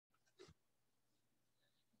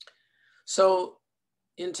So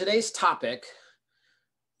in today's topic,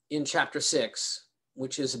 in chapter 6,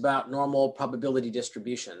 which is about normal probability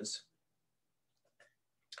distributions,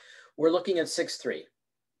 we're looking at 6.3.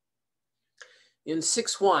 In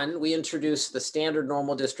 6.1, we introduce the standard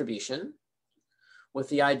normal distribution with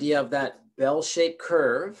the idea of that bell-shaped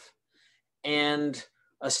curve, and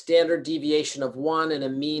a standard deviation of 1 and a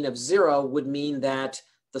mean of 0 would mean that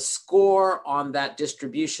the score on that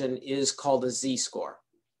distribution is called a z-score.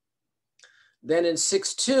 Then in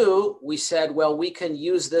 6.2, we said, well, we can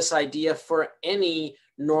use this idea for any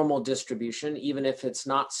normal distribution, even if it's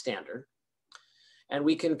not standard. And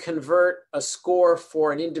we can convert a score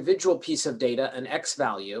for an individual piece of data, an x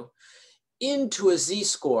value, into a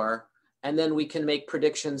z-score, and then we can make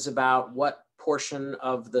predictions about what portion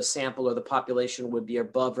of the sample or the population would be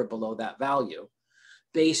above or below that value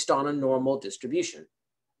based on a normal distribution.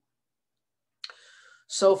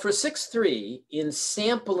 So for 6.3, in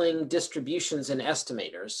sampling distributions and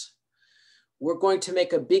estimators, we're going to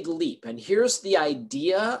make a big leap. And here's the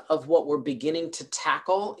idea of what we're beginning to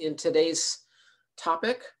tackle in today's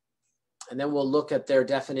topic. And then we'll look at their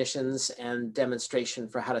definitions and demonstration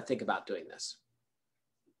for how to think about doing this.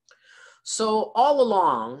 So all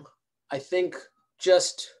along, I think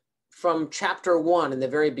just from chapter 1 in the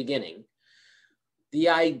very beginning, the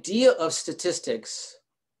idea of statistics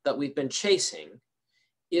that we've been chasing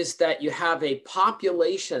is that you have a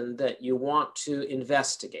population that you want to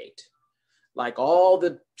investigate, like all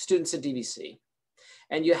the students at DVC,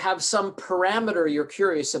 and you have some parameter you're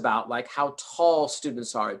curious about, like how tall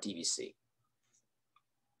students are at DVC.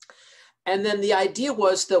 And then the idea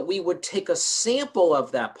was that we would take a sample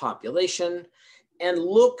of that population and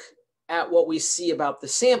look at what we see about the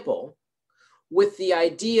sample with the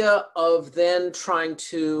idea of then trying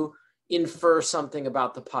to infer something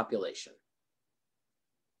about the population.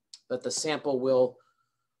 That the sample will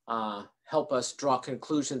help us draw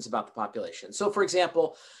conclusions about the population. So for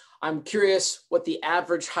example, I'm curious what the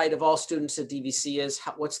average height of all students at DVC is,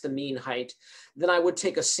 what's the mean height. Then I would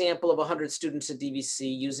take a sample of 100 students at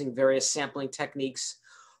DVC using various sampling techniques,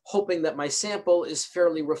 hoping that my sample is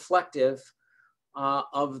fairly reflective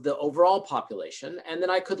of the overall population. And then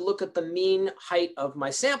I could look at the mean height of my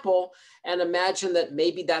sample and imagine that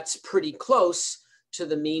maybe that's pretty close to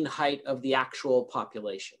the mean height of the actual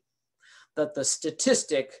population. That the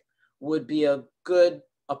statistic would be a good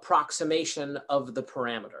approximation of the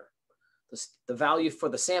parameter. The value for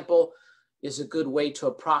the sample is a good way to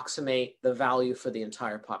approximate the value for the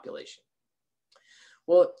entire population.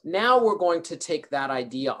 Well, now we're going to take that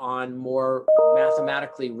idea on more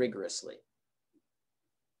mathematically rigorously.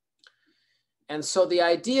 And so the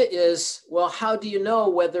idea is, well, how do you know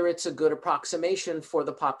whether it's a good approximation for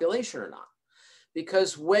the population or not?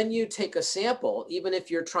 Because when you take a sample, even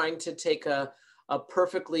if you're trying to take a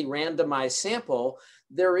perfectly randomized sample,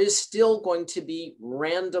 there is still going to be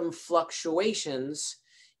random fluctuations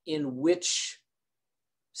in which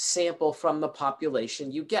sample from the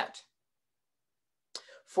population you get.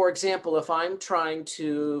 For example, if I'm trying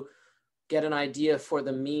to get an idea for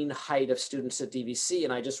the mean height of students at DVC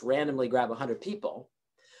and I just randomly grab 100 people,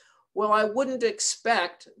 well, I wouldn't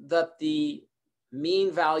expect that the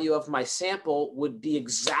mean value of my sample would be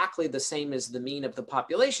exactly the same as the mean of the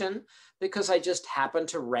population because I just happened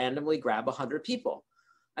to randomly grab 100 people.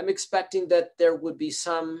 I'm expecting that there would be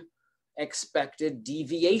some expected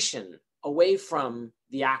deviation away from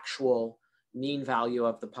the actual mean value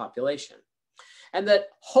of the population. And that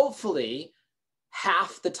hopefully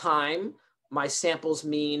half the time my sample's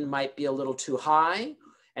mean might be a little too high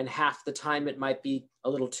and half the time it might be a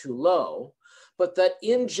little too low. But that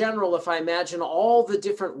in general, if I imagine all the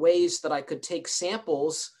different ways that I could take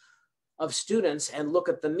samples of students and look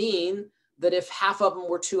at the mean, that if half of them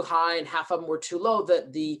were too high and half of them were too low,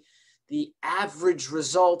 that the average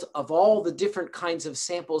result of all the different kinds of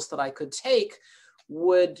samples that I could take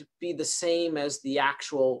would be the same as the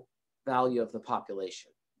actual value of the population.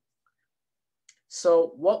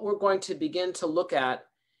 So what we're going to begin to look at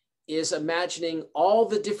is imagining all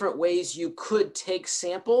the different ways you could take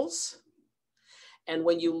samples. And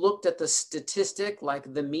when you looked at the statistic,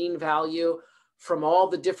 like the mean value from all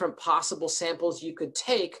the different possible samples you could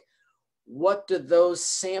take, what do those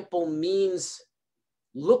sample means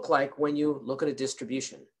look like when you look at a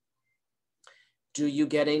distribution? Do you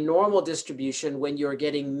get a normal distribution when you're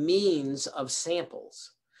getting means of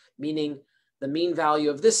samples, meaning the mean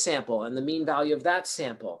value of this sample and the mean value of that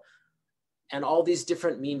sample and all these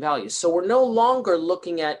different mean values? So we're no longer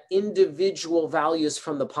looking at individual values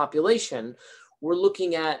from the population. We're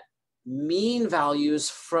looking at mean values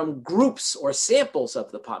from groups or samples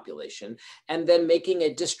of the population and then making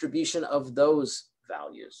a distribution of those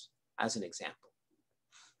values. as an example.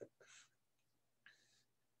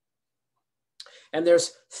 And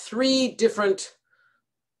there's 3 different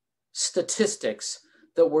statistics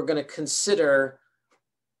that we're going to consider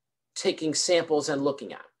taking samples and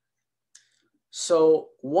looking at. So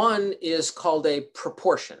one is called a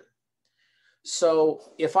proportion.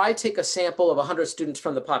 So if I take a sample of 100 students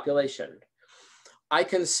from the population, I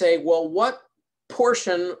can say, well, what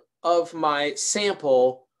portion of my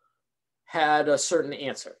sample had a certain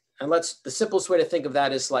answer? And the simplest way to think of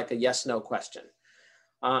that is like a yes/no question.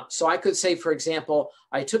 So I could say, for example,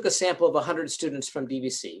 I took a sample of 100 students from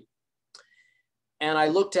DVC, and I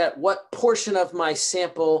looked at what portion of my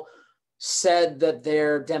sample said that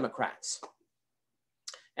they're Democrats.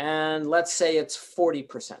 And let's say it's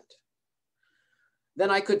 40%.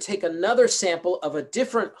 Then I could take another sample of a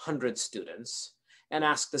different 100 students and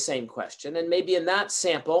ask the same question. And maybe in that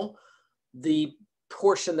sample, the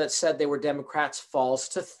portion that said they were Democrats falls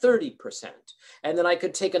to 30%. And then I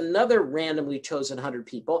could take another randomly chosen 100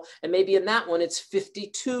 people, and maybe in that one it's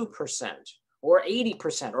 52% or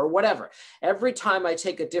 80% or whatever. Every time I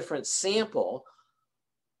take a different sample,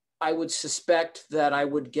 I would suspect that I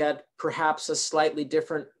would get perhaps a slightly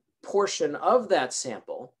different portion of that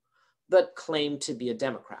sample that claimed to be a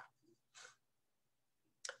Democrat.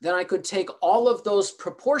 Then I could take all of those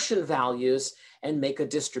proportion values and make a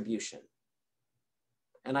distribution.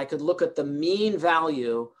 And I could look at the mean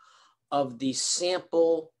value of the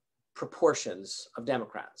sample proportions of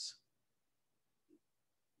Democrats.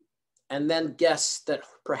 And then guess that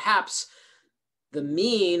perhaps the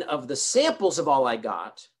mean of the samples of all I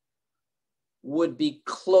got would be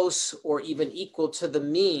close or even equal to the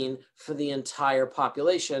mean for the entire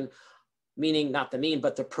population, meaning not the mean,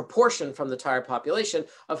 but the proportion from the entire population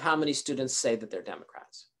of how many students say that they're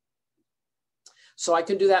Democrats. So I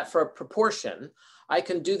can do that for a proportion. I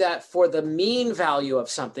can do that for the mean value of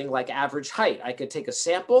something like average height. I could take a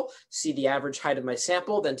sample, see the average height of my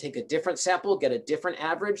sample, then take a different sample, get a different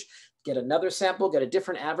average, get another sample, get a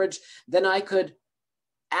different average. Then I could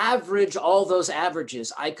average all those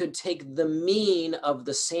averages. I could take the mean of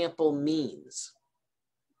the sample means.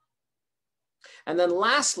 And then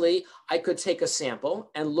lastly, I could take a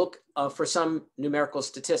sample and look for some numerical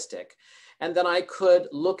statistic. And then I could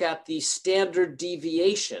look at the standard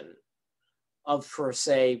deviation of, for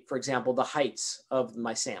example, the heights of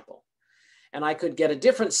my sample. And I could get a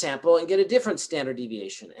different sample and get a different standard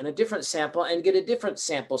deviation, and a different sample and get a different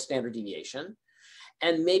sample standard deviation.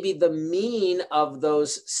 And maybe the mean of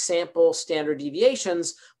those sample standard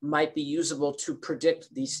deviations might be usable to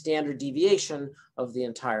predict the standard deviation of the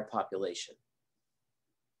entire population.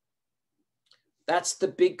 That's the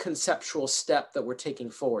big conceptual step that we're taking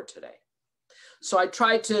forward today. So I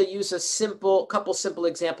tried to use a couple simple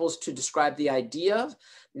examples to describe the idea.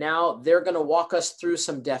 Now they're going to walk us through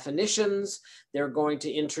some definitions. They're going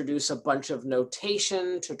to introduce a bunch of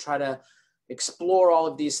notation to try to explore all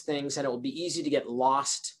of these things, and it will be easy to get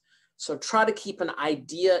lost. So try to keep an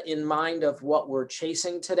idea in mind of what we're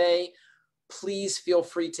chasing today. Please feel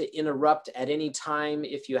free to interrupt at any time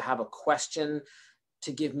if you have a question,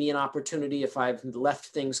 to give me an opportunity if I've left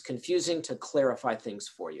things confusing to clarify things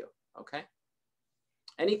for you, okay?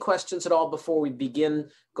 Any questions at all before we begin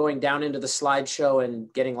going down into the slideshow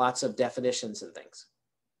and getting lots of definitions and things?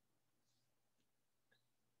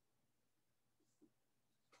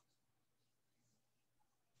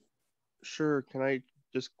 Sure. Can I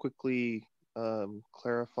just quickly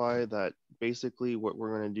clarify that basically what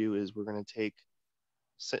we're going to do is we're going to take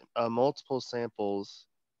multiple samples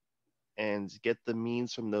and get the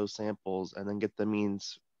means from those samples, and then get the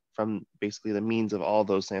means from basically the means of all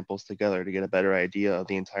those samples together to get a better idea of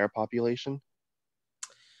the entire population?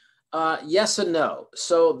 Yes and no.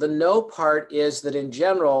 So the no part is that in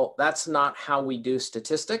general, that's not how we do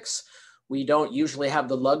statistics. We don't usually have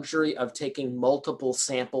the luxury of taking multiple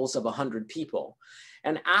samples of 100 people.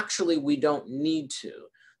 And actually, we don't need to.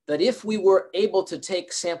 That if we were able to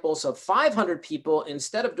take samples of 500 people,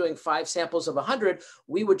 instead of doing 5 samples of 100,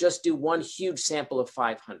 we would just do one huge sample of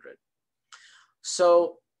 500.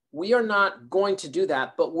 So we are not going to do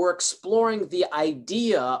that, but we're exploring the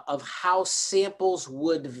idea of how samples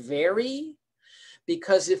would vary.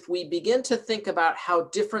 Because if we begin to think about how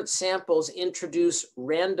different samples introduce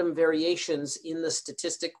random variations in the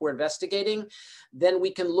statistic we're investigating, then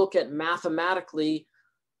we can look at mathematically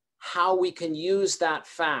how we can use that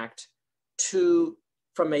fact to,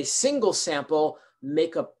 from a single sample,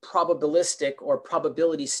 make a probabilistic or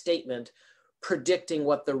probability statement predicting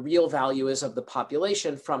what the real value is of the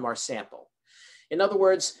population from our sample. In other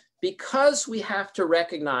words, because we have to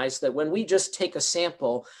recognize that when we just take a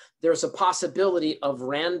sample, there's a possibility of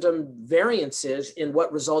random variances in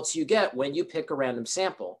what results you get when you pick a random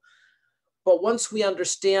sample. But once we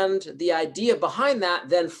understand the idea behind that,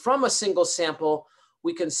 then from a single sample,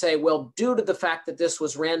 we can say, well, due to the fact that this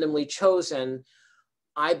was randomly chosen,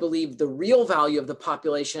 I believe the real value of the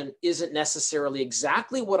population isn't necessarily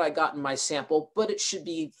exactly what I got in my sample, but it should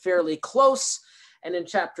be fairly close. And in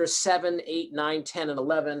chapters 7, 8, 9, 10, and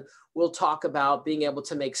 11, we'll talk about being able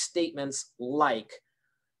to make statements like,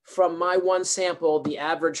 from my one sample, the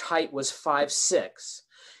average height was 5'6".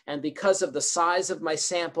 And because of the size of my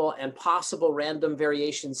sample and possible random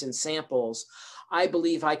variations in samples, I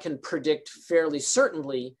believe I can predict fairly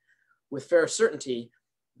certainly, with fair certainty,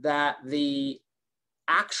 that the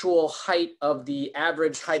actual height of the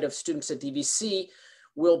average height of students at DVC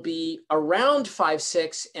will be around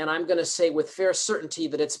 5'6", and I'm going to say with fair certainty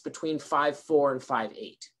that it's between 5'4" and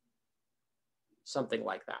 5'8", something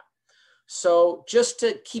like that. So just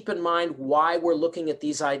to keep in mind why we're looking at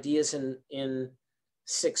these ideas in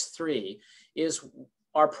 6.3 is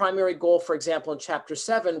our primary goal, for example, in chapter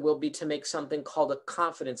 7 will be to make something called a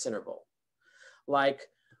confidence interval. Like,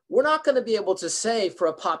 we're not going to be able to say for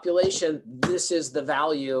a population, this is the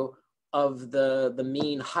value of the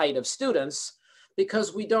mean height of students,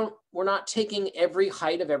 because we're not taking every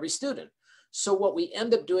height of every student. So what we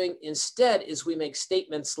end up doing instead is we make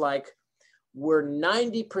statements like, we're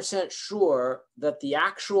 90% sure that the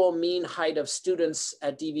actual mean height of students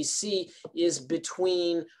at DVC is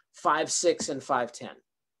between 5'6" and 5'10".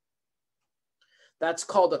 That's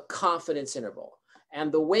called a confidence interval.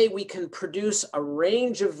 And the way we can produce a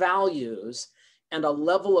range of values and a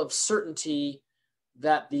level of certainty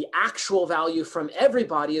that the actual value from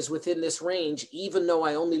everybody is within this range, even though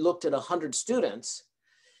I only looked at 100 students,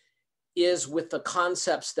 is with the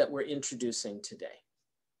concepts that we're introducing today.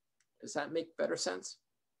 Does that make better sense?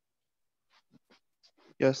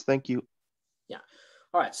 Yes, thank you. Yeah.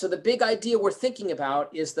 All right, so the big idea we're thinking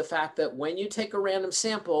about is the fact that when you take a random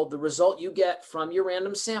sample, the result you get from your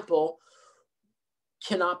random sample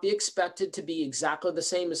cannot be expected to be exactly the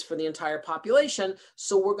same as for the entire population.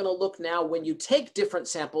 So we're going to look now, when you take different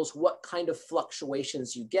samples, what kind of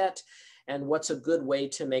fluctuations you get and what's a good way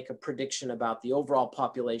to make a prediction about the overall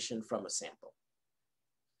population from a sample.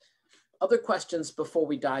 Other questions before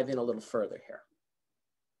we dive in a little further here?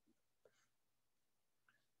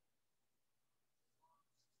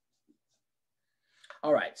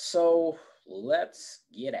 All right, so let's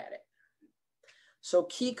get at it. So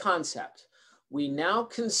key concept, we now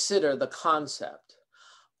consider the concept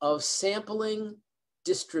of sampling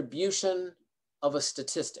distribution of a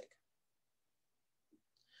statistic.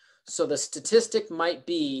 So the statistic might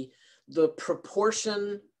be the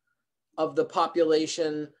proportion of the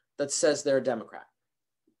population that says they're a Democrat.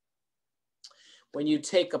 When you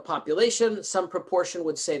take a population, some proportion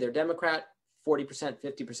would say they're Democrat, 40%,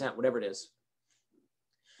 50%, whatever it is.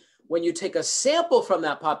 When you take a sample from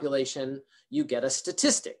that population, you get a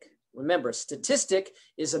statistic. Remember, statistic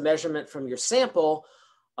is a measurement from your sample.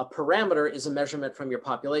 A parameter is a measurement from your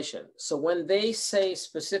population. So when they say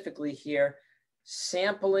specifically here,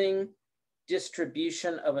 sampling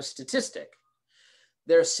distribution of a statistic,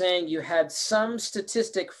 they're saying you had some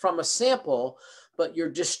statistic from a sample, but you're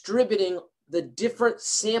distributing the different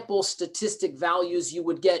sample statistic values you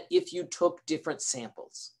would get if you took different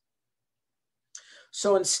samples.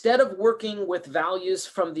 So instead of working with values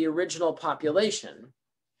from the original population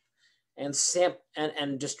and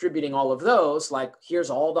distributing all of those, like here's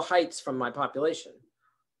all the heights from my population,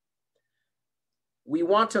 we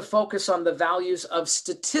want to focus on the values of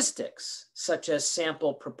statistics, such as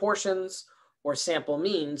sample proportions or sample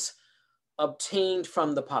means obtained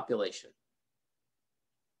from the population.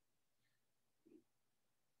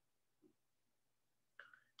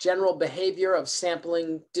 General behavior of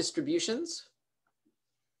sampling distributions.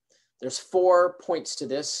 There's 4 points to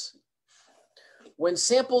this. When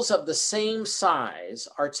samples of the same size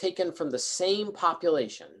are taken from the same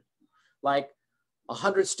population, like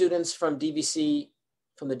 100 students from DVC,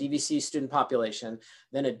 from the DVC student population,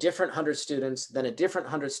 then a different 100 students, then a different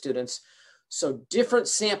 100 students. So different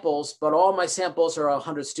samples, but all my samples are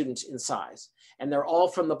 100 students in size, and they're all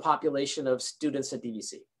from the population of students at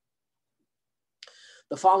DVC.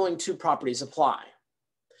 The following 2 properties apply.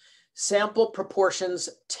 Sample proportions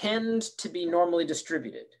tend to be normally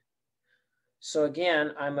distributed. So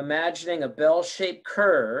again, I'm imagining a bell-shaped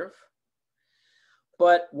curve,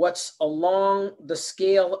 but what's along the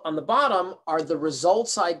scale on the bottom are the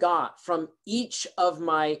results I got from each of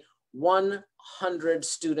my 100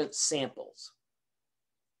 student samples.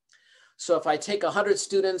 So if I take 100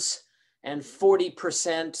 students and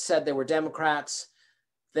 40% said they were Democrats,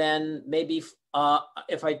 then maybe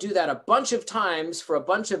if I do that a bunch of times for a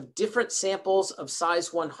bunch of different samples of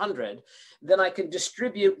size 100, then I can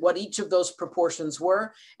distribute what each of those proportions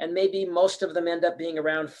were, and maybe most of them end up being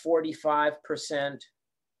around 45%.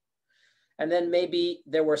 And then maybe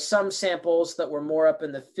there were some samples that were more up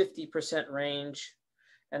in the 50% range,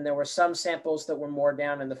 and there were some samples that were more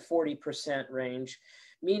down in the 40% range,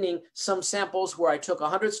 meaning some samples where I took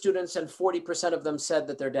 100 students and 40% of them said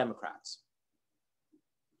that they're Democrats.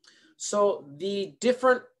 So the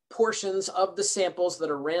different portions of the samples that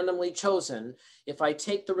are randomly chosen, if I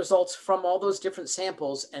take the results from all those different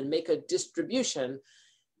samples and make a distribution,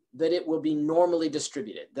 that it will be normally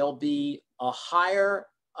distributed. There'll be a higher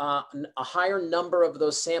number of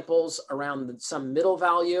those samples around some middle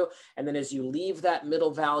value. And then as you leave that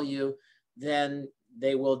middle value, then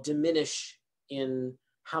they will diminish in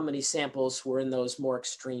how many samples were in those more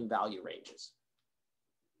extreme value ranges.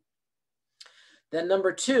 Then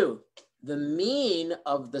number two, the mean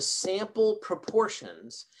of the sample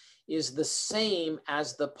proportions is the same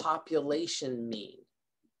as the population mean.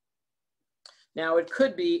 Now it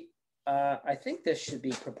could be, I think this should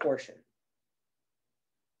be proportion.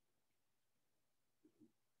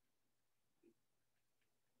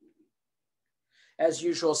 As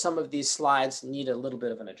usual, some of these slides need a little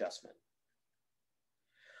bit of an adjustment.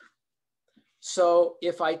 So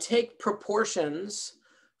if I take proportions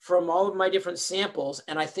from all of my different samples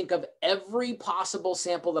and I think of every possible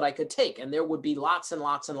sample that I could take, and there would be lots and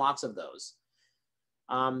lots and lots of those,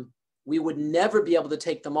 we would never be able to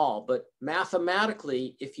take them all. But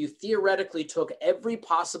mathematically, if you theoretically took every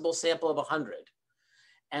possible sample of 100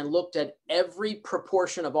 and looked at every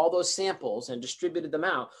proportion of all those samples and distributed them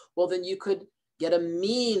out, well, then you could get a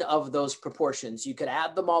mean of those proportions. You could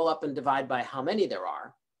add them all up and divide by how many there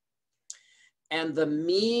are. And the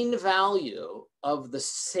mean value of the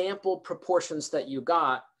sample proportions that you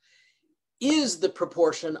got is the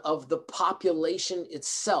proportion of the population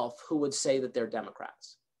itself who would say that they're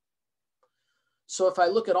Democrats. So if I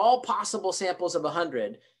look at all possible samples of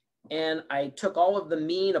 100 and I took all of the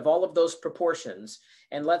mean of all of those proportions,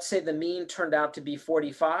 and let's say the mean turned out to be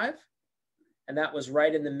 45, and that was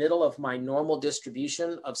right in the middle of my normal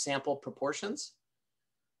distribution of sample proportions,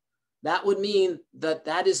 that would mean that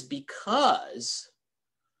that is because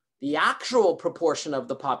the actual proportion of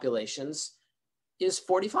the populations is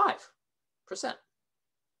 45%.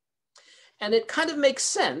 And it kind of makes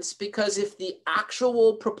sense, because if the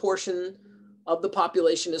actual proportion of the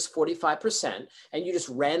population is 45%, and you just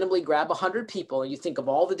randomly grab 100 people, and you think of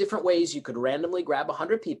all the different ways you could randomly grab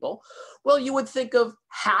 100 people, well, you would think of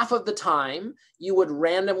half of the time you would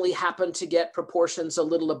randomly happen to get proportions a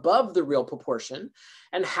little above the real proportion,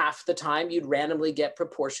 and half the time you'd randomly get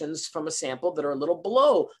proportions from a sample that are a little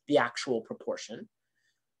below the actual proportion,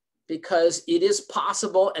 because it is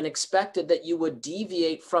possible and expected that you would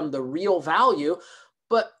deviate from the real value.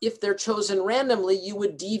 But if they're chosen randomly, you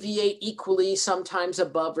would deviate equally, sometimes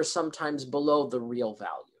above or sometimes below the real value.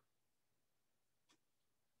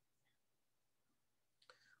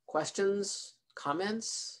 Questions,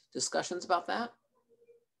 comments, discussions about that?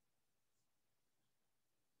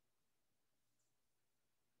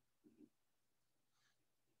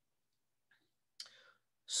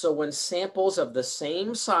 So when samples of the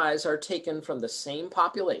same size are taken from the same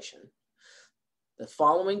population, the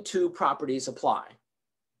following two properties apply.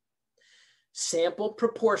 Sample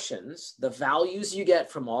proportions, the values you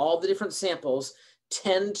get from all the different samples,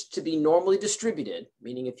 tend to be normally distributed,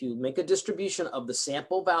 meaning if you make a distribution of the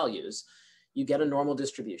sample values, you get a normal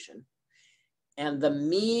distribution. And the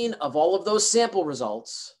mean of all of those sample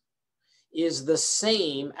results is the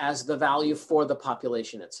same as the value for the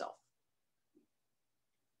population itself.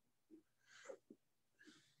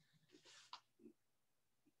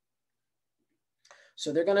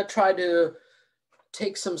 So they're going to try to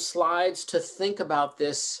take some slides to think about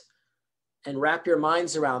this and wrap your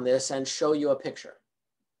minds around this and show you a picture.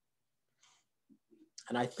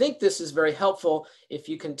 And I think this is very helpful if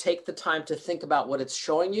you can take the time to think about what it's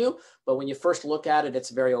showing you, but when you first look at it, it's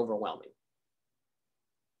very overwhelming.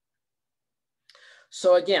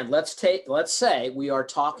 So again, let's say we are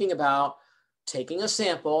talking about taking a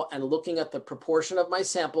sample and looking at the proportion of my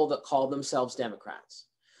sample that call themselves Democrats.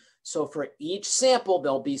 So for each sample,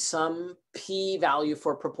 there'll be some P value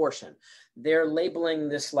for proportion. They're labeling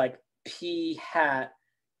this like P hat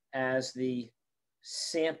as the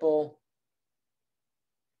sample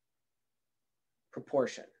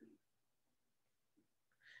proportion.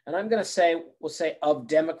 And I'm going to say, we'll say of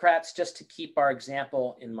Democrats, just to keep our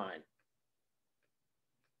example in mind.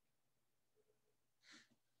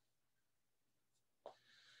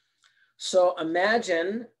 So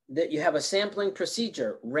imagine that you have a sampling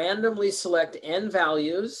procedure, randomly select n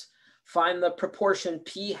values, find the proportion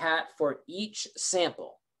p hat for each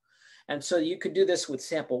sample. And so you could do this with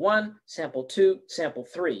sample 1, sample 2, sample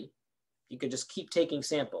 3. You could just keep taking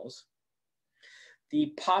samples.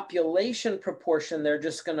 The population proportion, they're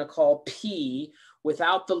just going to call p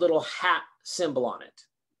without the little hat symbol on it.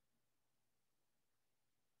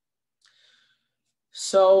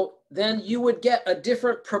 So then you would get a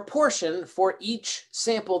different proportion for each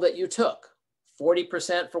sample that you took.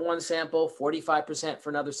 40% for one sample, 45% for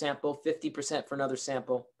another sample, 50% for another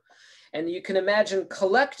sample. And you can imagine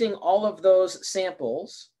collecting all of those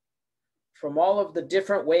samples from all of the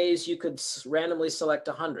different ways you could randomly select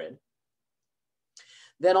 100.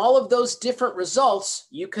 Then all of those different results,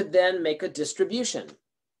 you could then make a distribution.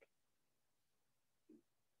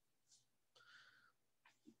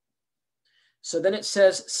 So then it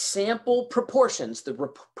says sample proportions. The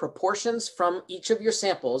proportions from each of your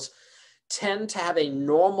samples tend to have a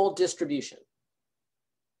normal distribution.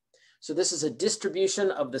 So this is a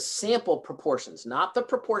distribution of the sample proportions, not the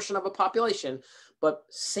proportion of a population, but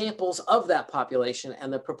samples of that population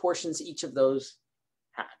and the proportions each of those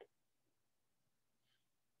had.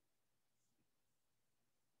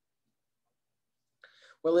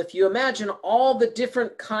 Well, if you imagine all the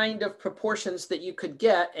different kind of proportions that you could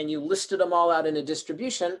get and you listed them all out in a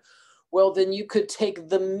distribution, well, then you could take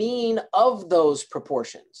the mean of those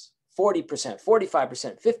proportions, 40%,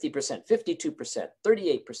 45%, 50%, 52%,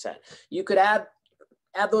 38%. You could add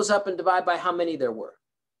those up and divide by how many there were.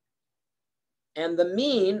 And the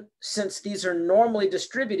mean, since these are normally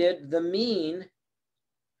distributed, the mean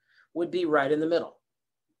would be right in the middle.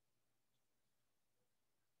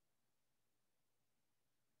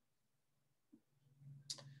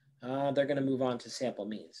 They're going to move on to sample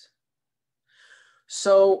means.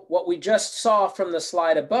 So what we just saw from the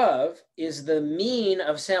slide above is the mean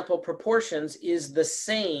of sample proportions is the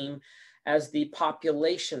same as the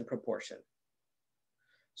population proportion.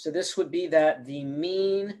 So this would be that the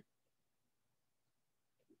mean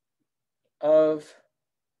of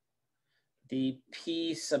the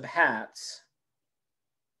p sub hats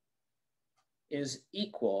is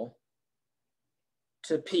equal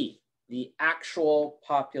to p, the actual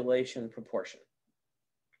population proportion.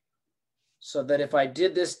 So that if I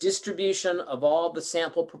did this distribution of all the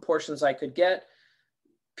sample proportions I could get,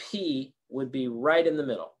 p would be right in the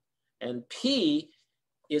middle. And p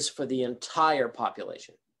is for the entire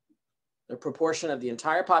population, the proportion of the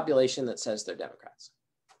entire population that says they're Democrats.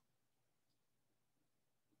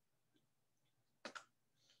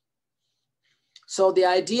 So the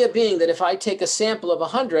idea being that if I take a sample of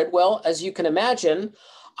 100, well, as you can imagine,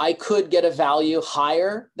 I could get a value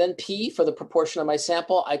higher than p for the proportion of my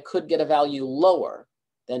sample. I could get a value lower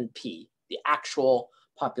than p, the actual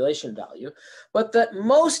population value. But that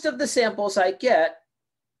most of the samples I get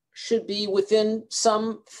should be within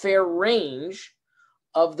some fair range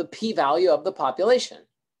of the p-value of the population.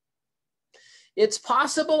 It's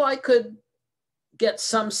possible I could get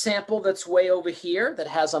some sample that's way over here that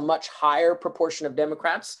has a much higher proportion of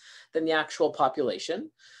Democrats than the actual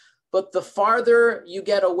population. But the farther you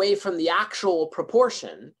get away from the actual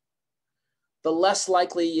proportion, the less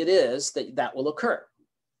likely it is that that will occur.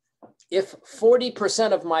 If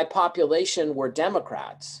 40% of my population were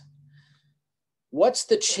Democrats, what's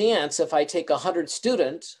the chance if I take 100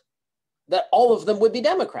 students that all of them would be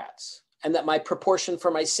Democrats and that my proportion for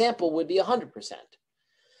my sample would be 100%?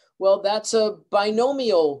 Well, that's a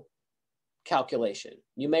binomial calculation.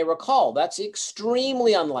 You may recall that's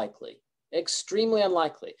extremely unlikely, extremely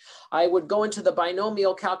unlikely. I would go into the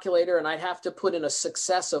binomial calculator and I'd have to put in a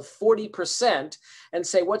success of 40% and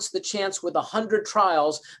say, what's the chance with 100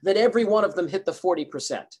 trials that every one of them hit the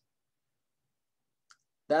 40%?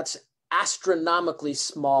 That's astronomically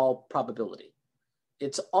small probability.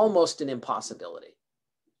 It's almost an impossibility.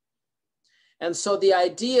 And so the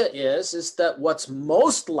idea is that what's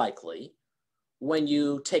most likely when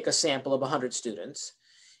you take a sample of 100 students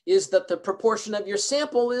is that the proportion of your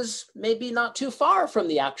sample is maybe not too far from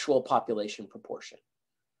the actual population proportion.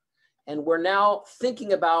 And we're now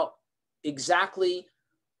thinking about exactly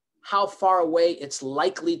how far away it's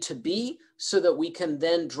likely to be so that we can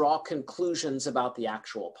then draw conclusions about the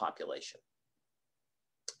actual population.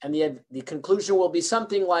 And the conclusion will be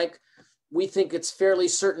something like, we think it's fairly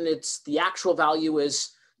certain the actual value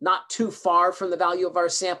is not too far from the value of our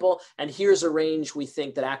sample, and here's a range we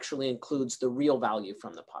think that actually includes the real value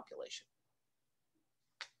from the population.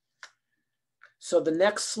 So the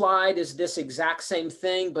next slide is this exact same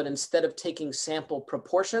thing, but instead of taking sample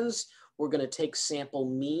proportions, we're going to take sample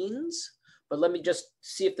means. But let me just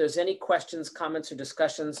see if there's any questions, comments, or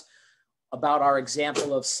discussions about our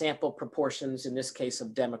example of sample proportions, in this case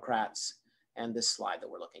of Democrats, and this slide that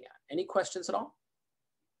we're looking at. Any questions at all?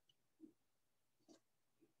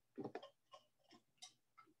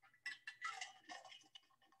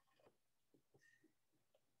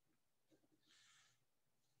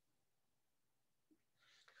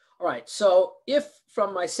 All right, so if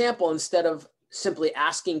from my sample, instead of simply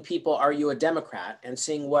asking people, are you a Democrat, and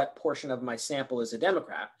seeing what portion of my sample is a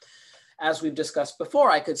Democrat, as we've discussed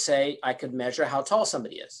before, I could say, I could measure how tall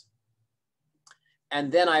somebody is.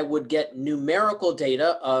 And then I would get numerical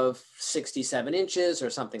data of 67 inches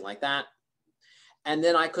or something like that. And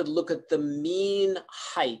then I could look at the mean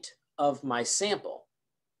height of my sample.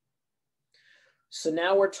 So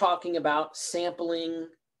now we're talking about sampling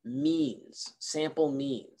means, sample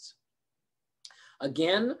means.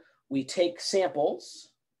 Again, we take samples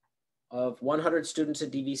of 100 students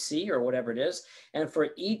at DVC or whatever it is, and for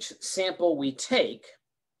each sample we take,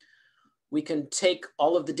 we can take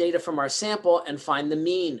all of the data from our sample and find the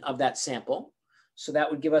mean of that sample. So that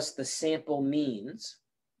would give us the sample means.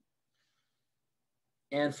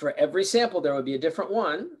 And for every sample, there would be a different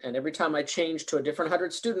one. And every time I change to a different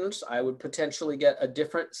 100 students, I would potentially get a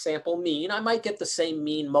different sample mean. I might get the same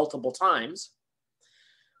mean multiple times.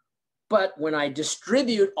 But when I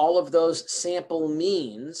distribute all of those sample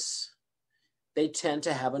means, they tend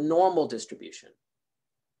to have a normal distribution.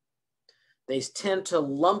 They tend to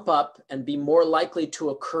lump up and be more likely to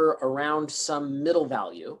occur around some middle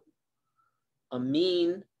value, a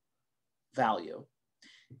mean value.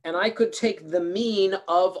 And I could take the mean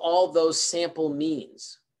of all those sample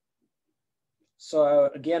means. So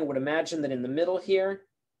again, would imagine that in the middle here,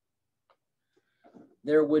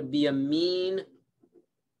 there would be a mean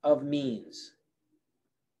of means.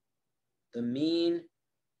 The mean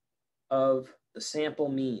of the sample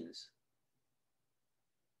means.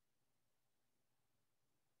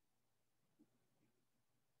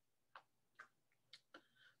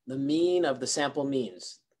 The mean of the sample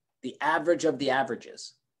means. The average of the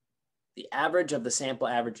averages. The average of the sample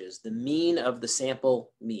averages, the mean of the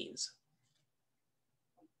sample means.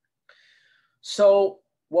 So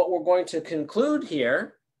what we're going to conclude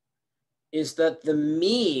here is that the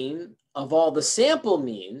mean of all the sample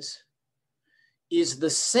means is the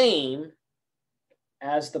same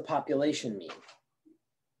as the population mean.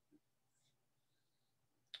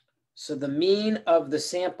 So the mean of the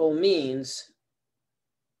sample means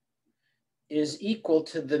is equal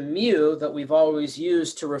to the mu that we've always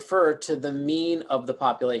used to refer to the mean of the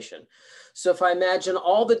population. So if I imagine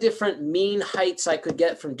all the different mean heights I could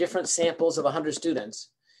get from different samples of 100 students,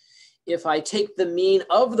 if I take the mean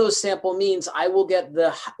of those sample means, I will get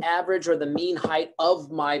the average or the mean height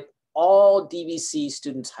of my all DVC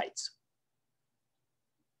students' heights.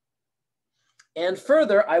 And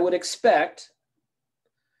further, I would expect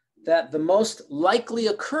that the most likely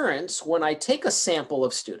occurrence when I take a sample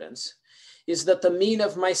of students is that the mean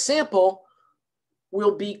of my sample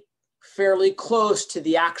will be fairly close to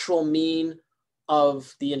the actual mean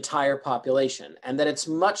of the entire population, and that it's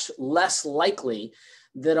much less likely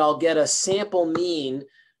that I'll get a sample mean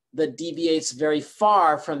that deviates very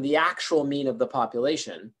far from the actual mean of the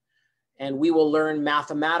population. And we will learn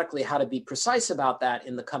mathematically how to be precise about that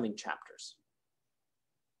in the coming chapters.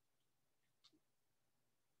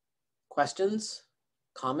 Questions,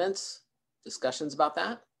 comments, discussions about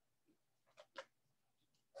that?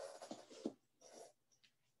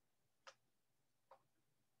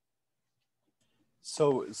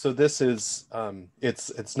 So this is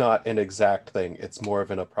it's not an exact thing. It's more of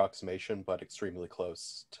an approximation, but extremely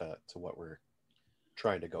close to what we're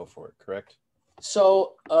trying to go for. Correct?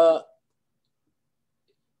 So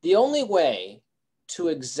the only way to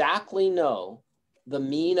exactly know the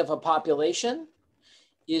mean of a population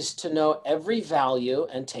is to know every value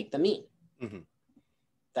and take the mean. Mm-hmm.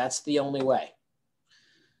 That's the only way.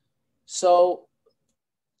 So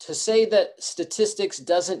to say that statistics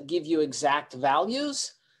doesn't give you exact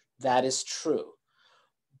values, that is true.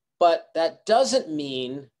 But that doesn't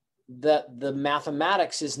mean that the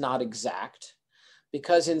mathematics is not exact,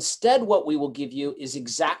 because instead what we will give you is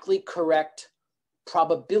exactly correct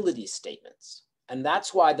probability statements. And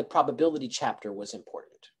that's why the probability chapter was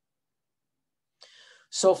important.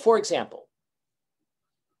 So for example,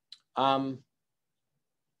 trying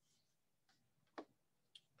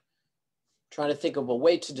to think of a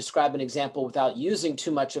way to describe an example without using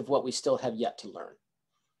too much of what we still have yet to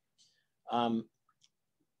learn.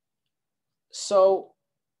 So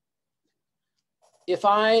if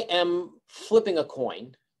I am flipping a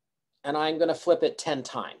coin and I'm going to flip it 10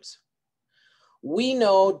 times, we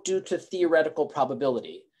know due to theoretical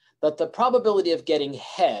probability that the probability of getting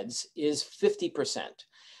heads is 50%.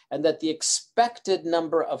 and that the expected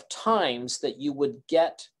number of times that you would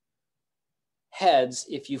get heads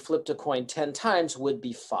if you flipped a coin 10 times would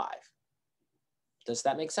be 5. Does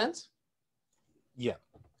that make sense? Yeah.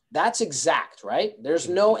 That's exact, right? There's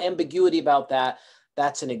no ambiguity about that.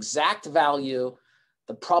 That's an exact value.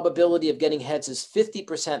 The probability of getting heads is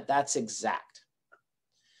 50%. That's exact.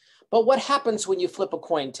 But what happens when you flip a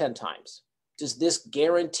coin 10 times? Does this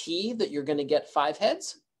guarantee that you're going to get 5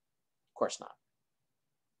 heads? Of course not.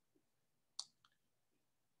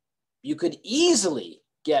 You could easily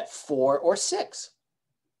get 4 or 6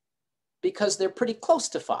 because they're pretty close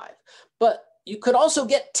to 5. But you could also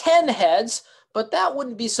get 10 heads, but that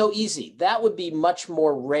wouldn't be so easy. That would be much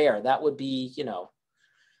more rare. That would be, you know,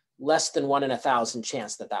 less than 1 in 1,000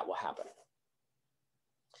 chance that that will happen.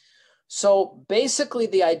 So basically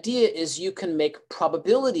the idea is you can make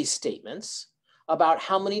probability statements about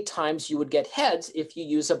how many times you would get heads if you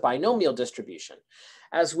use a binomial distribution.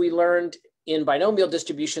 As we learned in binomial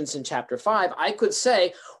distributions in chapter 5, I could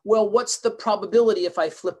say, well, what's the probability if I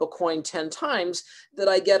flip a coin 10 times that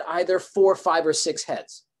I get either 4, 5, or 6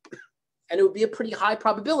 heads? And it would be a pretty high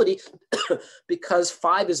probability because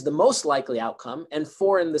 5 is the most likely outcome and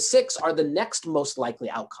 4 and the 6 are the next most likely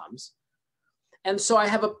outcomes. And so I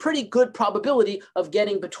have a pretty good probability of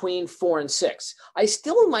getting between 4 and 6. I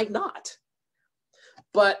still might not,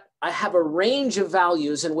 but I have a range of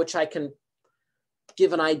values in which I can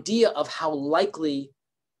give an idea of how likely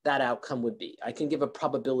that outcome would be. I can give a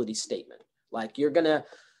probability statement, like you're going to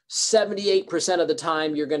 78% of the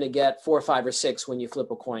time, you're going to get 4, 5, or 6 when you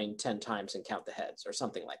flip a coin 10 times and count the heads or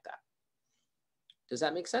something like that. Does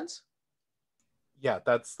that make sense? Yeah,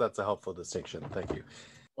 that's a helpful distinction. Thank you.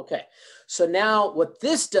 Okay, so now what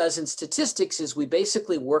this does in statistics is we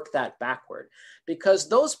basically work that backward because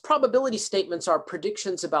those probability statements are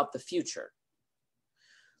predictions about the future.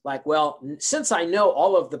 Like, well, since I know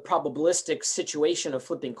all of the probabilistic situation of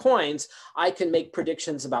flipping coins, I can make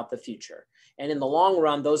predictions about the future. And in the long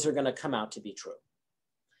run, those are going to come out to be true.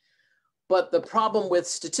 But the problem with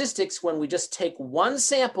statistics, when we just take one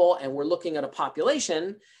sample and we're looking at a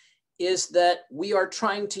population, is that we are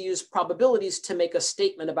trying to use probabilities to make a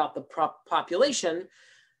statement about the population.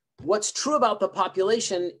 What's true about the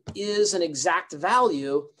population is an exact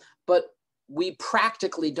value, but we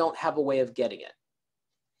practically don't have a way of getting it.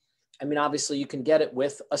 I mean, obviously you can get it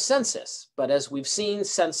with a census, but as we've seen,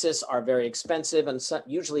 census are very expensive and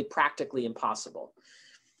usually practically impossible.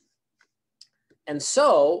 And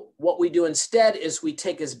so what we do instead is we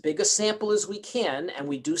take as big a sample as we can and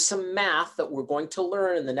we do some math that we're going to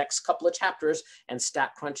learn in the next couple of chapters and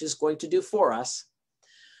StatCrunch is going to do for us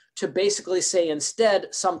to basically say instead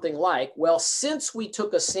something like, well, since we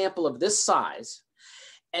took a sample of this size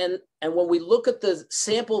and when we look at the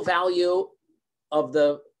sample value of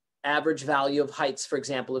the average value of heights, for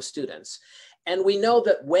example, of students, and we know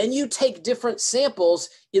that when you take different samples,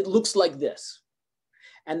 it looks like this.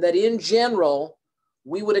 And that in general,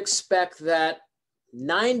 we would expect that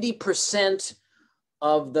 90%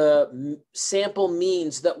 of the sample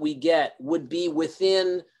means that we get would be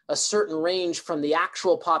within a certain range from the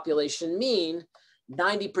actual population mean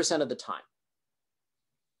 90% of the time.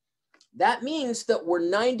 That means that we're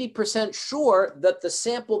 90% sure that the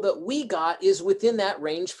sample that we got is within that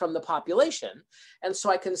range from the population. And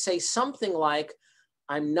so I can say something like,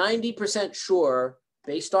 I'm 90% sure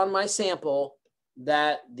based on my sample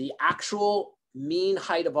that the actual mean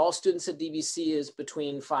height of all students at DVC is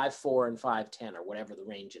between 5'4" and 5'10", or whatever the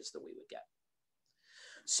range is that we would get.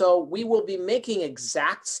 So we will be making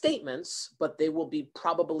exact statements, but they will be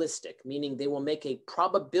probabilistic, meaning they will make a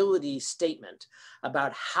probability statement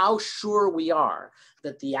about how sure we are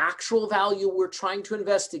that the actual value we're trying to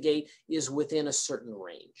investigate is within a certain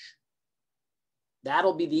range.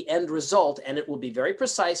 That'll be the end result, and it will be very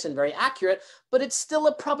precise and very accurate, but it's still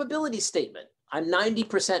a probability statement. I'm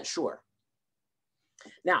 90% sure.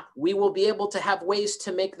 Now, we will be able to have ways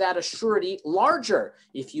to make that a surety larger.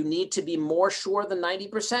 If you need to be more sure than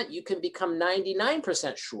 90%, you can become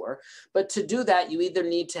 99% sure. But to do that, you either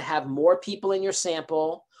need to have more people in your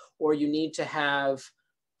sample, or you need to have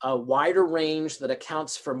a wider range that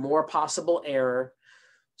accounts for more possible error.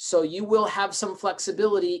 So you will have some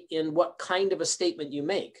flexibility in what kind of a statement you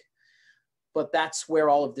make. But that's where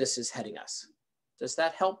all of this is heading us. Does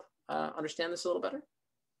that help understand this a little better?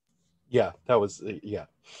 Yeah, that was, yeah.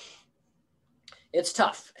 It's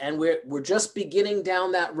tough, and we're just beginning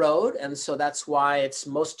down that road, and so that's why it's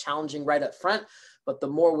most challenging right up front. But the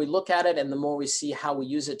more we look at it and the more we see how we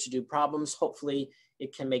use it to do problems, hopefully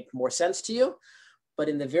it can make more sense to you. But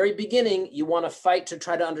in the very beginning, you want to fight to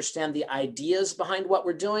try to understand the ideas behind what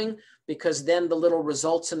we're doing, because then the little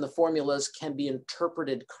results in the formulas can be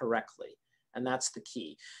interpreted correctly. And that's the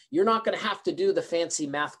key. You're not going to have to do the fancy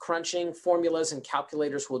math crunching. Formulas and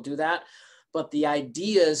calculators will do that. But the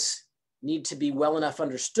ideas need to be well enough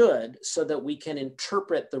understood so that we can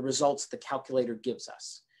interpret the results the calculator gives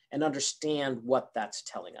us and understand what that's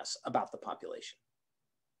telling us about the population.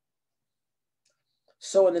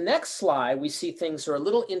 So in the next slide, we see things are a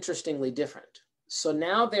little interestingly different. So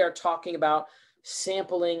now they are talking about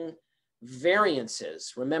sampling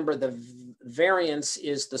variances. Remember, the variance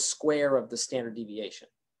is the square of the standard deviation.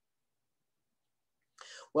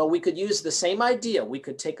 Well, we could use the same idea. We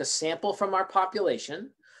could take a sample from our population.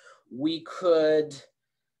 We could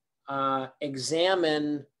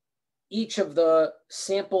examine each of the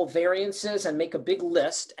sample variances and make a big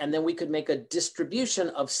list, and then we could make a distribution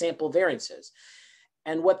of sample variances.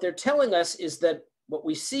 And what they're telling us is that what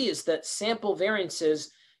we see is that sample variances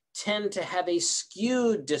tend to have a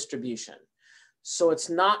skewed distribution. So it's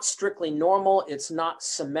not strictly normal, it's not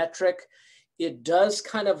symmetric. It does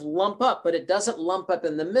kind of lump up, but it doesn't lump up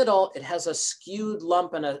in the middle. It has a skewed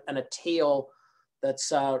lump and a tail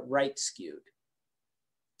that's right skewed.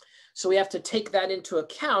 So we have to take that into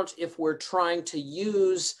account if we're trying to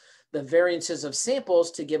use the variances of samples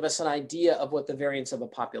to give us an idea of what the variance of a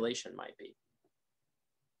population might be.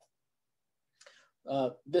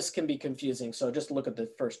 This can be confusing, so just look at the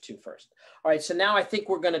first two first. All right, so now I think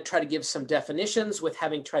we're going to try to give some definitions with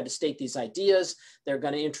having tried to state these ideas. They're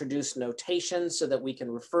going to introduce notation so that we can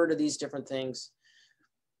refer to these different things.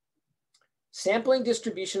 Sampling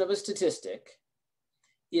distribution of a statistic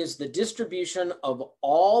is the distribution of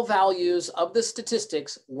all values of the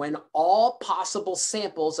statistics when all possible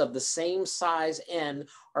samples of the same size n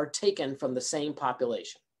are taken from the same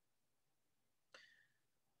population.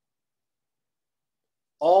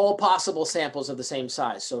 All possible samples of the same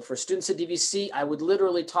size. So for students at DVC, I would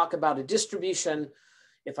literally talk about a distribution,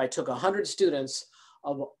 if I took 100 students,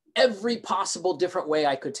 of every possible different way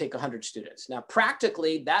I could take 100 students. Now,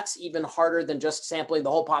 practically, that's even harder than just sampling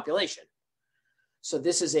the whole population. So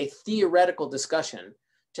this is a theoretical discussion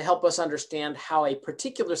to help us understand how a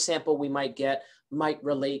particular sample we might get might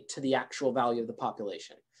relate to the actual value of the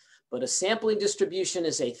population. But a sampling distribution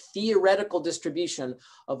is a theoretical distribution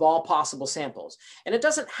of all possible samples. And it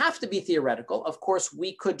doesn't have to be theoretical. Of course,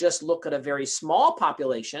 we could just look at a very small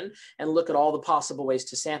population and look at all the possible ways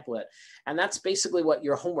to sample it. And that's basically what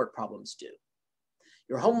your homework problems do.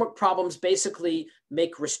 Your homework problems basically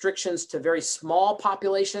make restrictions to very small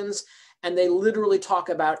populations, and they literally talk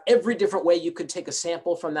about every different way you could take a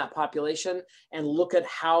sample from that population and look at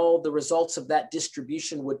how the results of that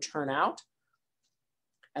distribution would turn out.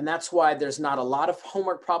 And that's why there's not a lot of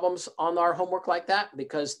homework problems on our homework like that,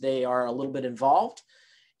 because they are a little bit involved.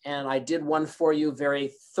 And I did one for you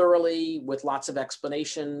very thoroughly with lots of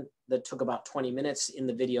explanation that took about 20 minutes in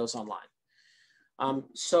the videos online.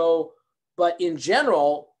 But in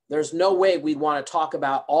general, there's no way we'd want to talk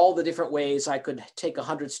about all the different ways I could take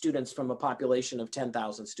 100 students from a population of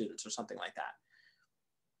 10,000 students or something like that.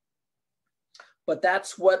 But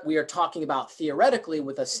that's what we are talking about theoretically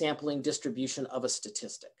with a sampling distribution of a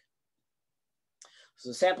statistic. So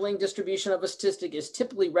the sampling distribution of a statistic is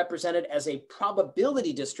typically represented as a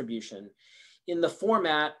probability distribution in the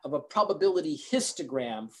format of a probability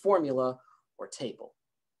histogram, formula, or table.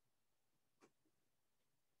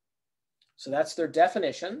 So that's their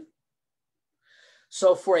definition.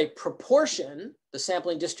 So for a proportion, the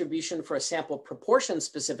sampling distribution for a sample proportion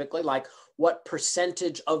specifically, like what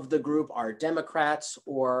percentage of the group are Democrats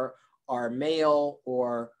or are male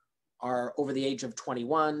or are over the age of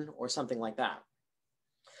 21 or something like that.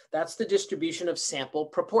 That's the distribution of sample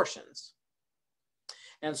proportions.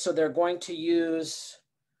 And so they're going to use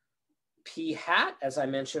p hat, as I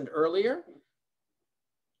mentioned earlier,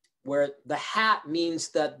 where the hat means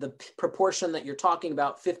that the proportion that you're talking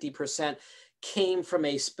about, 50%, came from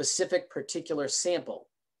a specific particular sample.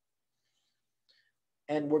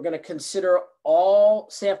 And we're going to consider all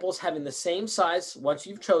samples having the same size once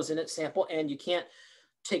you've chosen it, sample n. You can't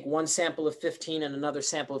take one sample of 15 and another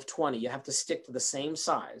sample of 20. You have to stick to the same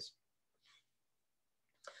size.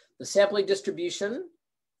 The sampling distribution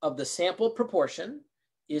of the sample proportion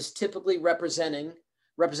is typically represented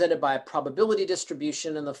by a probability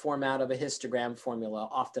distribution in the format of a histogram formula,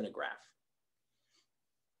 often a graph.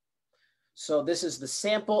 So this is the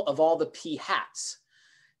sample of all the p hats,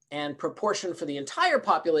 and proportion for the entire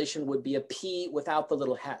population would be a p without the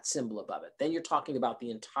little hat symbol above it. Then you're talking about the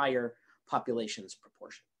entire population's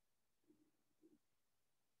proportion.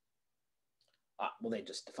 Well, they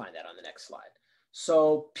just define that on the next slide.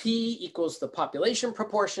 So P equals the population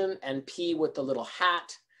proportion, and P with the little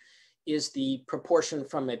hat is the proportion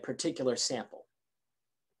from a particular sample.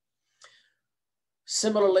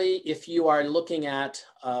 Similarly, if you are looking at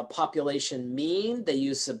a population mean, they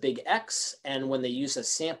use a big X, and when they use a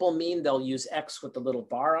sample mean, they'll use X with the little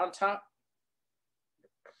bar on top.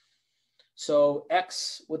 So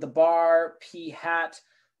X with the bar, P hat,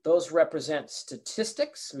 those represent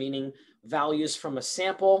statistics, meaning values from a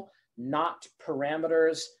sample, not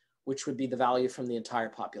parameters, which would be the value from the entire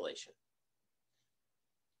population.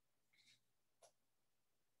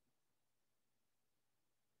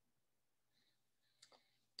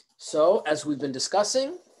 So as we've been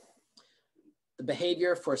discussing, the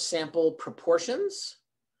behavior for sample proportions,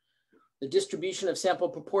 the distribution of sample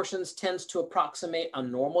proportions tends to approximate a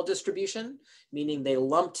normal distribution, meaning they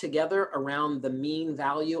lump together around the mean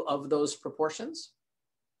value of those proportions.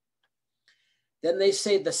 Then they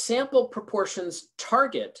say the sample proportions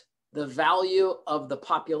target the value of the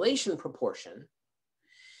population proportion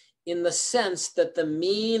in the sense that the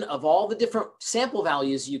mean of all the different sample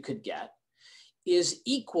values you could get is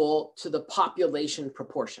equal to the population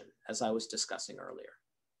proportion, as I was discussing earlier.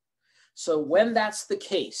 So when that's the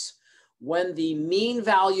case, when the mean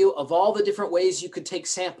value of all the different ways you could take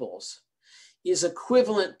samples is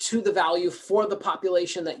equivalent to the value for the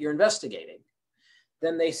population that you're investigating,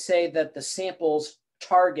 then they say that the samples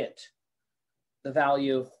target the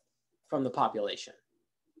value from the population.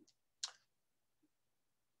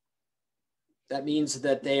 That means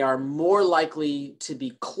that they are more likely to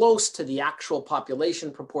be close to the actual population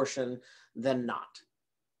proportion than not.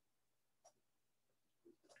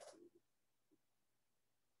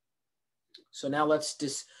 So now let's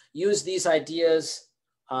just use these ideas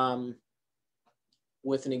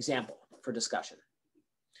with an example for discussion.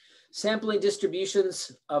 Sampling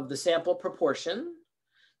distributions of the sample proportion.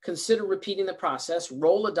 Consider repeating the process.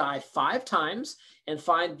 Roll a die 5 times and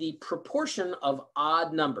find the proportion of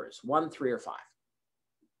odd numbers, 1, 3, or 5.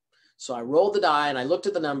 So I rolled the die and I looked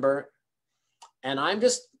at the number, and I'm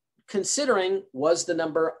just considering, was the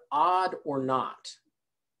number odd or not?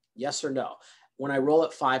 Yes or no, when I roll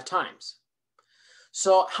it 5 times.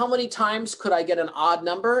 So how many times could I get an odd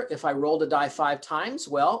number if I rolled a die 5 times?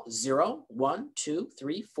 Well, 0, 1, 2,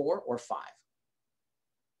 3, 4, or 5.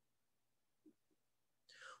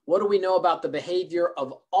 What do we know about the behavior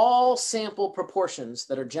of all sample proportions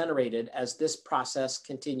that are generated as this process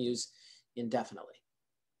continues indefinitely?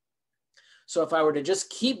 So if I were to just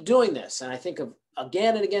keep doing this, and I think of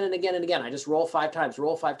again and again and again and again, I just roll 5 times,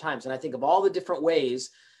 and I think of all the different ways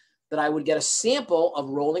that I would get a sample of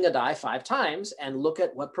rolling a die 5 times and look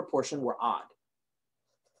at what proportion were odd.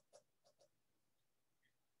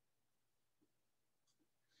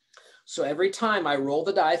 So every time I roll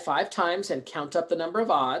the die 5 times and count up the number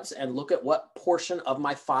of odds and look at what portion of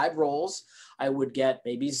my 5 rolls I would get,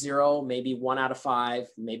 maybe 0, maybe 1 out of 5,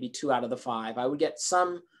 maybe 2 out of the 5. I would get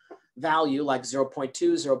some value like 0.2,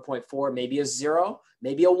 0.4, maybe a 0,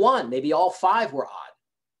 maybe a 1, maybe all 5 were odd.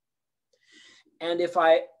 And if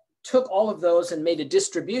I took all of those and made a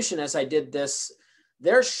distribution as I did this,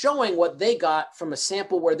 they're showing what they got from a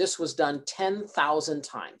sample where this was done 10,000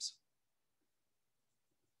 times.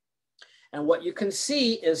 And what you can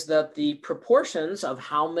see is that the proportions of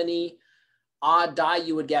how many odd die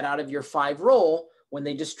you would get out of your 5 roll, when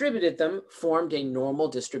they distributed them, formed a normal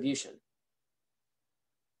distribution.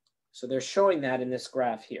 So they're showing that in this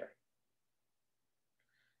graph here.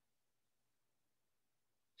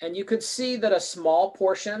 And you could see that a small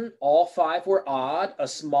portion, all 5 were odd, a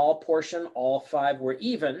small portion, all 5 were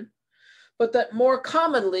even, but that more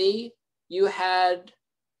commonly you had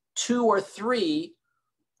 2 or 3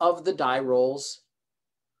 of the die rolls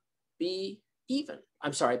be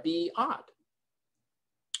odd.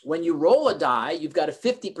 When you roll a die, you've got a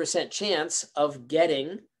 50% chance of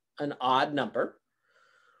getting an odd number.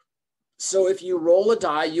 So if you roll a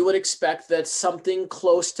die, you would expect that something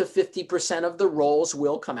close to 50% of the rolls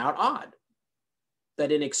will come out odd.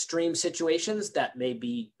 That in extreme situations, that may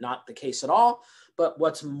be not the case at all. But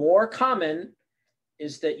what's more common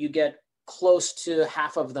is that you get close to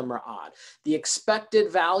half of them are odd. The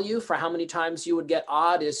expected value for how many times you would get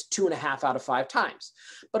odd is 2.5 out of 5 times.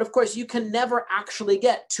 But of course, you can never actually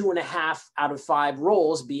get 2.5 out of 5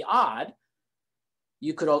 rolls be odd.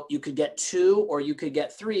 You could get 2 or you could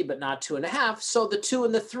get 3, but not 2.5. So the 2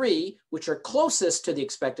 and the 3, which are closest to the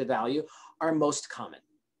expected value, are most common.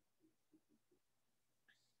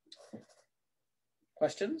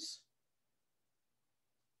 Questions?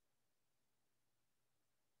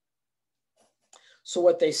 So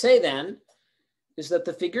what they say then is that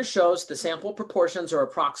the figure shows the sample proportions are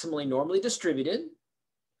approximately normally distributed.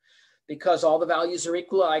 Because all the values are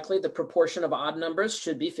equally likely, the proportion of odd numbers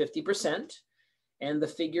should be 50%. And the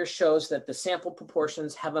figure shows that the sample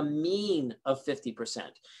proportions have a mean of 50%.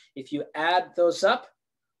 If you add those up,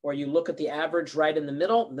 or you look at the average right in the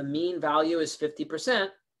middle, the mean value is 50%.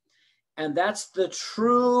 And that's the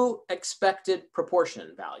true expected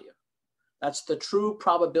proportion value. That's the true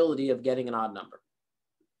probability of getting an odd number.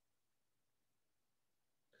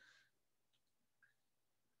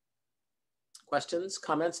 Questions,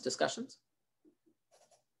 comments, discussions?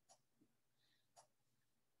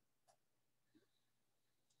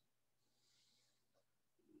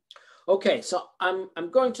 Okay, so I'm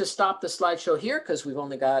going to stop the slideshow here because we've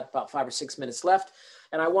only got about 5 or 6 minutes left.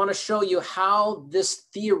 And I want to show you how this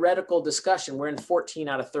theoretical discussion, we're in 14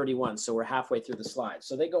 out of 31, so we're halfway through the slides.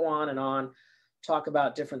 So they go on and on, talk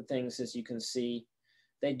about different things, as you can see.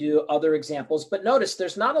 They do other examples, but notice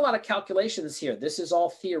there's not a lot of calculations here. This is all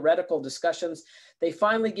theoretical discussions. They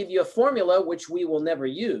finally give you a formula, which we will never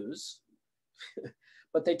use,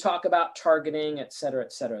 but they talk about targeting, et cetera,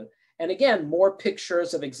 et cetera. And again, more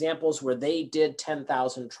pictures of examples where they did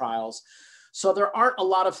 10,000 trials. So there aren't a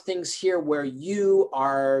lot of things here where you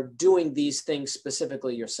are doing these things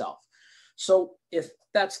specifically yourself. So if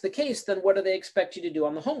that's the case, then what do they expect you to do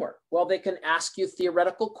on the homework? Well, they can ask you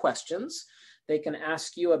theoretical questions. They can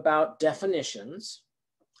ask you about definitions.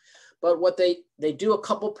 But what they do a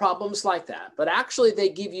couple problems like that. But actually, they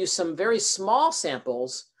give you some very small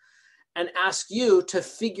samples and ask you to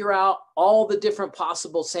figure out all the different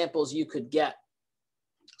possible samples you could get.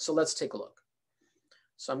 So let's take a look.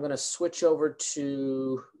 So I'm going to switch over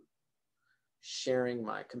to sharing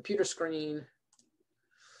my computer screen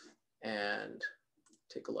and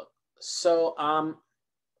take a look. So I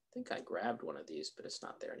think I grabbed one of these, but it's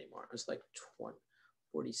not there anymore. It was like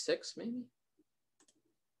 46 maybe.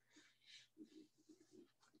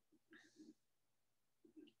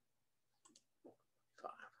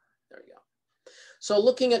 There we go. So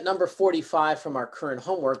looking at number 45 from our current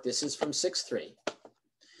homework, this is from 6.3.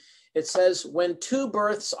 It says, when 2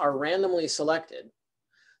 births are randomly selected,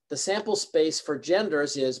 the sample space for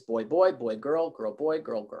genders is boy, boy, boy, girl, girl, boy,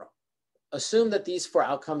 girl, girl. Assume that these 4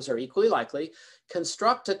 outcomes are equally likely.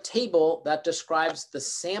 Construct a table that describes the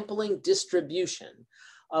sampling distribution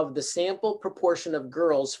of the sample proportion of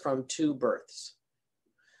girls from 2 births.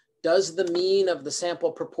 Does the mean of the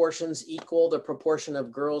sample proportions equal the proportion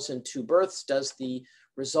of girls in 2 births? Does the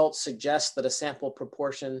result suggest that a sample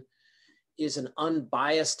proportion is an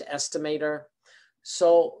unbiased estimator?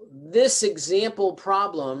 So this example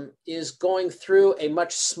problem is going through a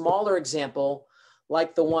much smaller example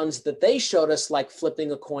like the ones that they showed us, like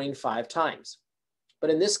flipping a coin 5 times.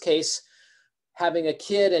 But in this case, having a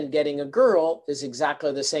kid and getting a girl is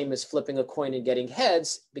exactly the same as flipping a coin and getting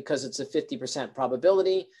heads, because it's a 50%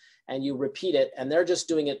 probability. And you repeat it, and they're just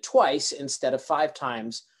doing it twice instead of 5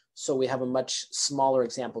 times. So we have a much smaller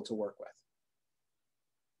example to work with.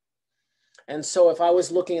 And so if I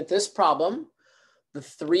was looking at this problem, the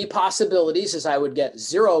 3 possibilities is I would get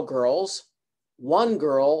 0 girls, 1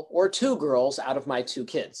 girl, or 2 girls out of my 2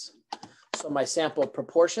 kids. So my sample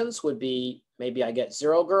proportions would be, maybe I get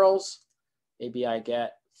 0 girls, maybe I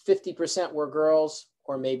get 50% were girls,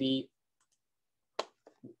 or maybe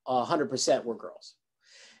 100% were girls.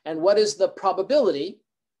 And what is the probability?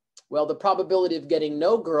 Well, the probability of getting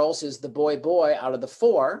no girls is the boy, boy out of the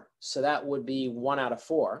 4. So that would be 1 out of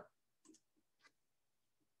 4.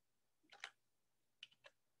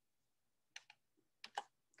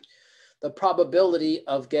 The probability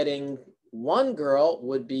of getting 1 girl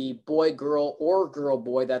would be boy, girl, or girl,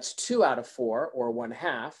 boy. That's 2 out of 4, or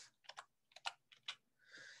 1/2.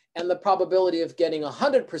 And the probability of getting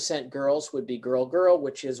 100% girls would be girl, girl,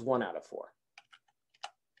 which is 1 out of 4.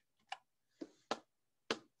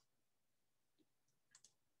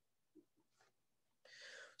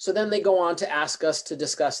 So then they go on to ask us to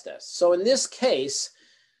discuss this. So in this case,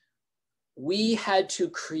 we had to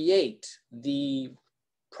create the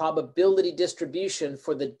probability distribution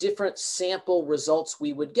for the different sample results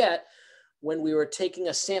we would get when we were taking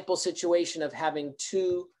a sample situation of having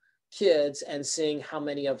 2 kids and seeing how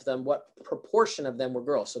many of them, what proportion of them were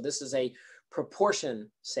girls. So this is a proportion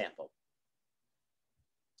sample.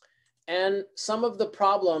 And some of the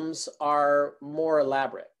problems are more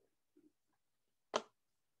elaborate.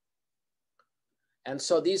 And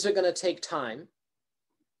so these are going to take time.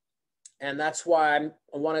 And that's why I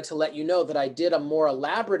wanted to let you know that I did a more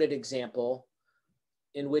elaborate example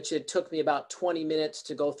in which it took me about 20 minutes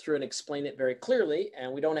to go through and explain it very clearly.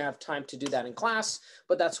 And we don't have time to do that in class,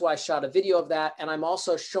 but that's why I shot a video of that. And I'm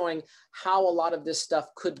also showing how a lot of this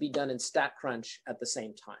stuff could be done in StatCrunch at the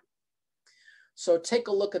same time. So take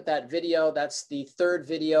a look at that video. That's the third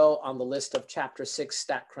video on the list of Chapter 6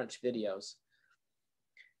 StatCrunch videos.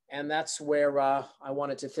 And that's where I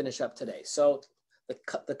wanted to finish up today. So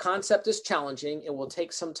the concept is challenging. It will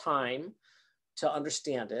take some time to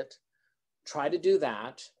understand it. Try to do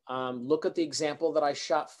that. Look at the example that I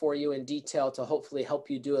shot for you in detail to hopefully help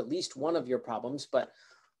you do at least one of your problems. But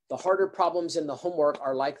the harder problems in the homework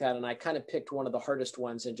are like that. And I kind of picked one of the hardest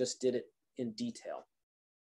ones and just did it in detail.